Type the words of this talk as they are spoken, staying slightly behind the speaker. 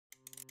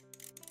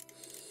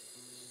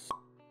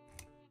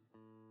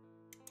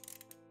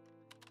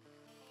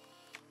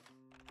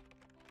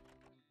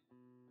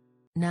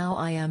Now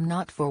I am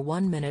not for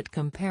 1 minute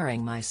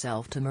comparing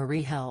myself to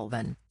Marie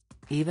Helvin.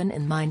 Even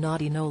in my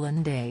naughty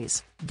Nolan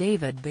days,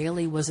 David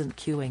Bailey wasn't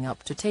queuing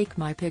up to take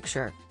my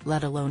picture,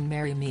 let alone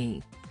marry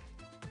me.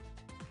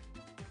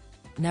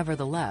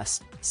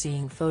 Nevertheless,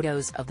 seeing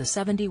photos of the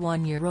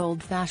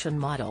 71-year-old fashion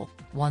model,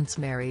 once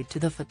married to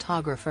the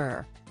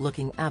photographer,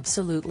 looking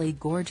absolutely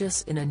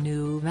gorgeous in a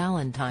new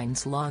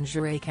Valentine's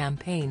lingerie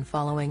campaign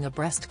following a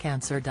breast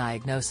cancer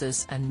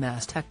diagnosis and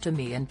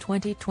mastectomy in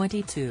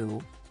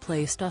 2022,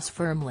 placed us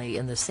firmly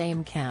in the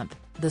same camp,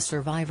 the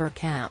survivor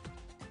camp.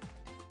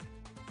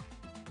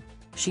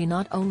 She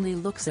not only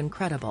looks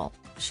incredible,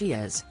 she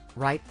is,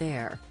 right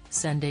there,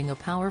 sending a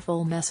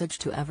powerful message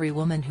to every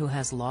woman who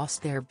has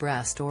lost their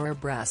breast or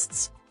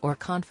breasts, or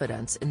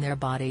confidence in their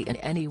body in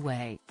any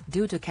way,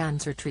 due to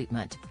cancer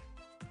treatment.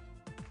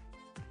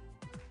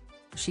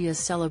 She is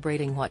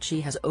celebrating what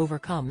she has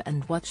overcome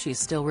and what she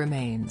still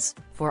remains,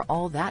 for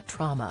all that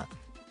trauma.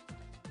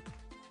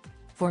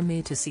 For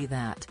me to see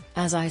that,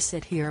 as I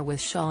sit here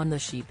with Sean the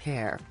sheep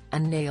hair,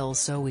 and nails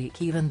so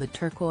weak even the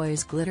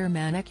turquoise glitter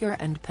manicure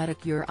and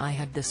pedicure I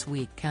had this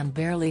week can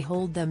barely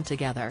hold them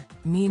together,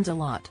 means a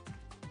lot.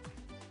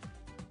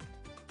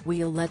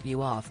 We'll let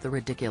you off the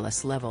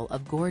ridiculous level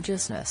of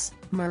gorgeousness,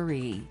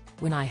 Marie.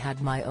 When I had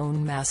my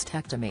own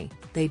mastectomy,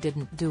 they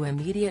didn't do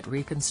immediate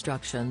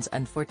reconstructions,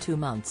 and for 2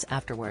 months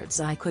afterwards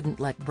I couldn't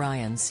let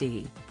Brian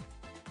see.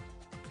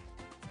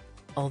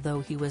 Although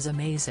he was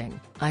amazing,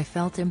 I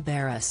felt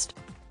embarrassed.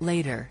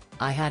 Later,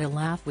 I had a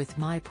laugh with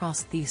my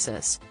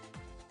prosthesis.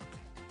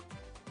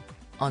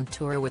 On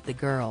tour with the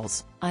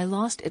girls, I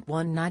lost it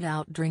one night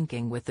out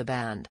drinking with the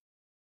band.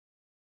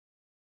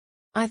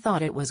 I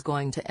thought it was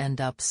going to end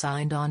up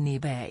signed on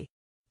eBay.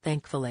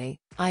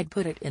 Thankfully, I'd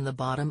put it in the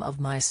bottom of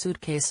my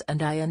suitcase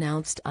and I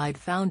announced I'd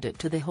found it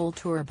to the whole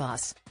tour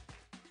bus.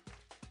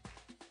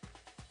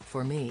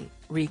 For me,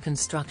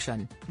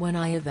 reconstruction, when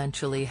I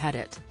eventually had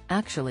it,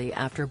 actually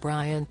after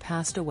Brian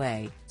passed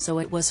away, so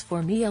it was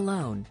for me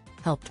alone,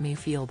 helped me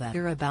feel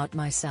better about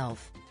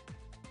myself.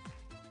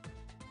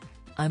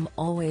 I'm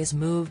always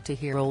moved to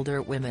hear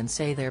older women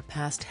say they're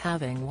past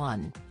having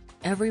one.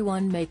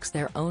 Everyone makes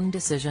their own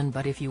decision,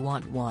 but if you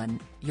want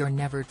one, you're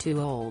never too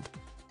old.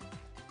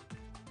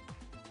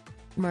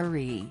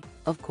 Marie,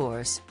 of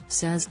course,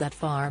 says that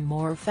far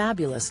more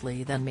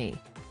fabulously than me.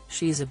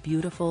 She's a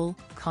beautiful,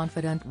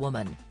 confident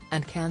woman,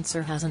 and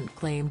cancer hasn't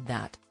claimed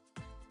that.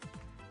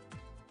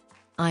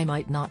 I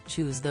might not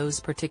choose those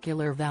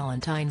particular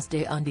Valentine's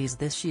Day undies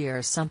this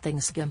year, something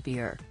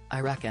skimpier, I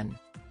reckon.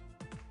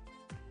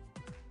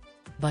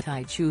 But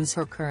I choose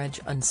her courage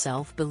and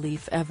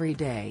self-belief every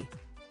day.